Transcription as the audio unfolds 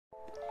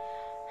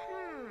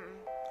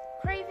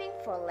craving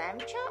for lamb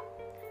chop,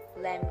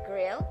 lamb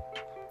grill,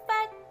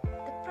 but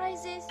the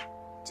price is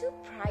too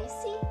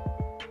pricey?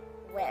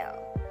 Well,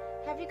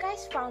 have you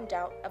guys found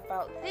out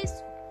about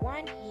this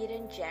one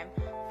hidden gem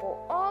for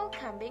all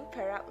kambing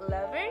perap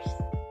lovers?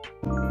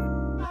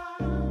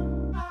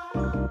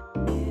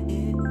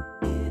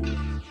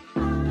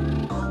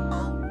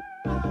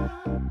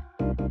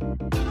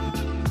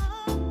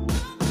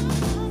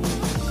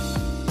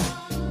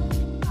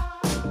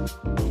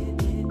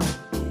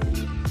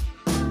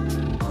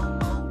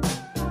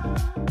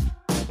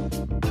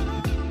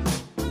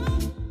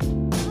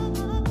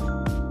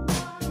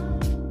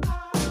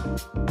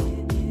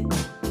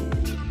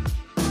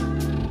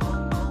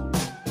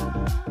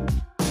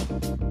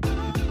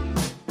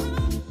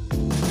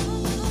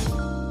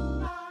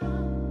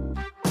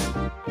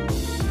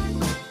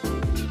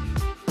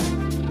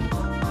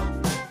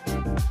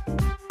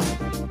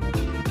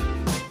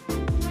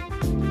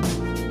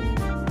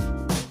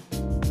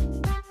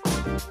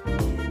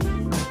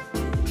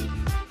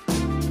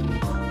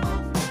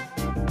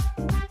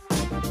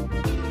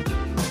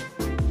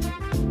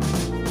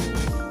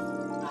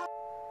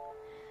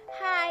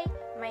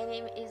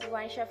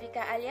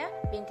 Syafiqah Alya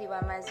Binti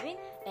Wan Mazuwine,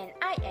 and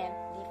I am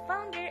the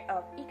founder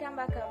of Ikan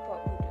Bakar Pot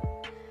Budu.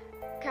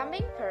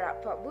 Kambing perap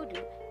pot budu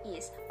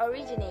is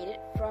originated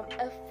from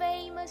a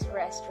famous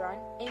restaurant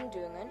in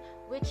Dungan,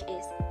 which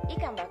is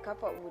Ikan Bakar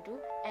Pot Budu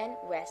and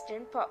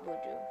Western Pot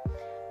Budu,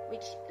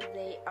 which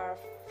they are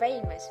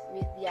famous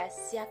with their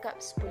siakap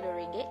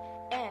RM10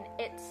 and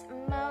its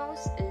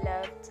most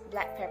loved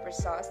black pepper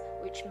sauce,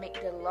 which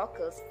make the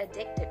locals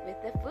addicted with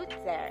the food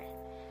there.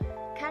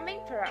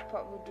 Kambing perap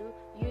pot budu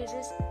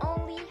uses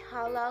only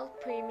halal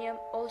premium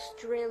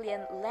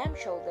Australian lamb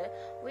shoulder,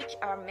 which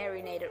are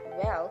marinated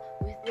well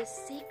with the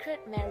secret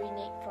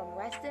marinade from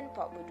Western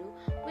pot budu,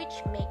 which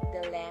make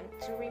the lamb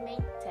to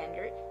remain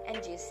tender and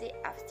juicy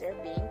after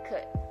being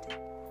cooked.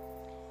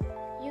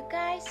 You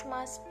guys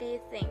must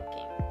be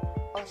thinking,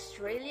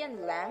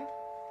 Australian lamb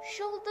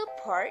shoulder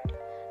part?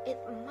 It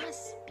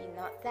must be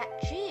not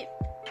that cheap.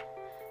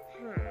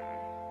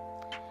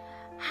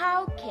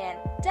 How can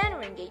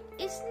RM10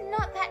 is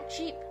not that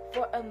cheap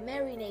for a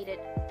marinated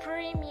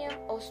premium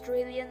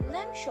Australian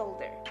lamb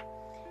shoulder?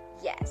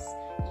 Yes,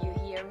 you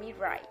hear me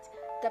right.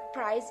 The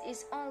price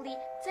is only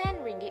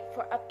RM10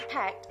 for a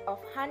pack of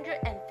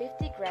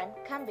 150 gram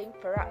kambing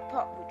perap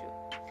pot budu.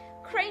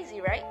 Crazy,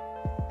 right?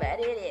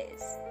 But it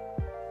is.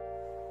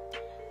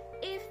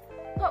 If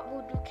pot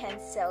budu can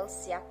sell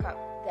siakap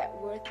that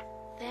worth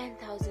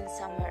 10,000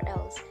 somewhere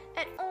else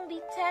at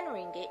only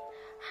RM10,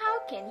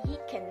 how can he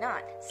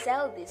cannot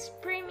sell this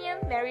premium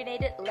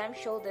marinated lamb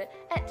shoulder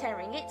at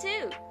RM10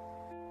 too?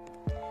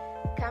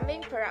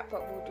 Kambing perap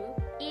pot budu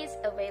is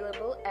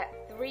available at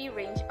 3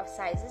 range of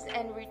sizes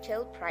and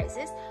retail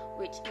prices,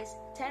 which is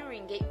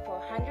RM10 for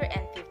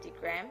 150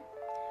 gram,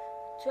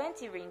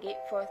 RM20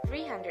 for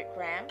 300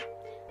 gram,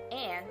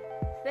 and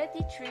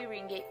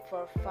RM33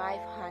 for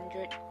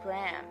 500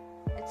 gram.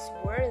 It's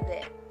worth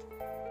it.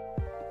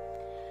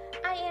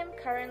 I am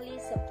currently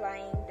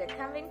supplying the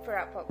kambing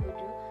perap pot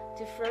budu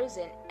to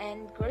frozen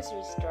and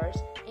grocery stores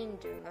in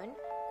Dungan,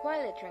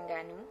 Kuala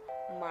Terengganu,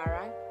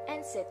 Marang,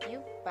 and Setiu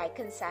by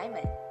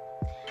consignment.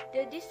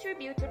 The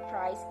distributor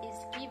price is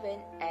given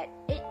at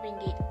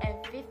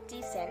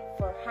RM8.50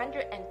 for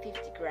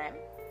 150 gram,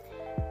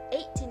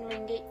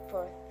 RM18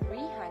 for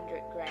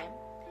 300 gram,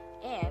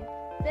 and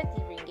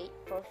RM30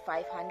 for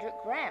 500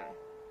 gram.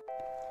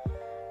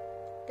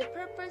 The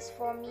purpose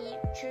for me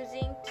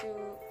choosing to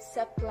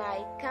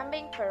supply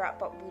kambing perap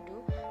pot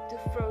budu to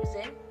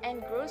frozen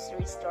and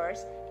grocery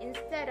stores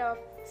instead of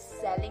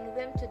selling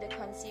them to the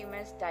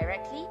consumers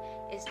directly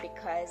is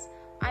because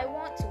I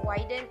want to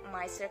widen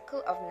my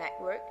circle of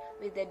network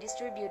with the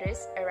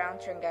distributors around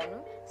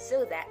Terengganu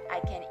so that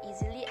I can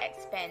easily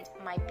expand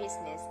my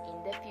business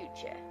in the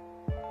future.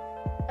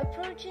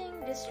 Approaching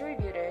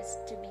distributors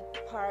to be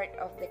part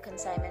of the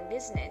consignment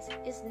business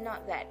is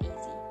not that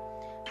easy.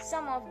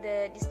 Some of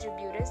the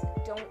distributors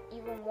don't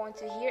even want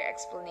to hear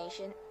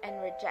explanation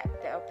and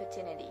reject the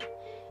opportunity.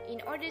 In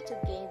order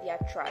to gain their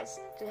trust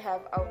to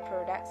have our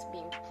products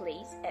being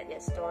placed at their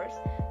stores,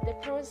 the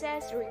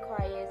process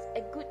requires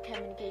a good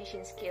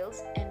communication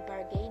skills and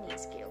bargaining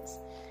skills.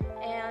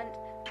 And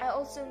I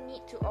also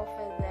need to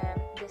offer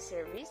them the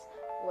service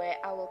where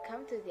I will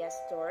come to their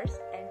stores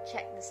and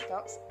check the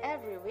stocks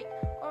every week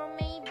or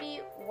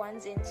maybe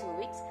once in 2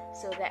 weeks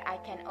so that I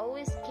can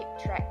always keep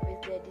track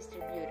with the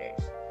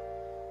distributors.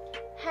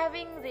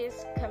 Having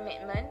this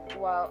commitment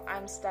while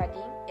I'm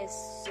studying is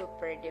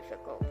super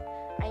difficult.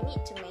 I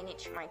need to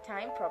manage my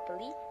time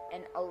properly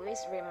and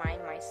always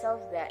remind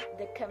myself that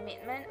the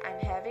commitment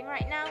I'm having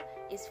right now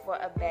is for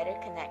a better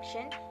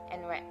connection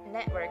and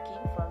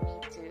networking for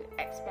me to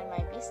expand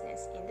my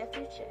business in the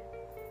future.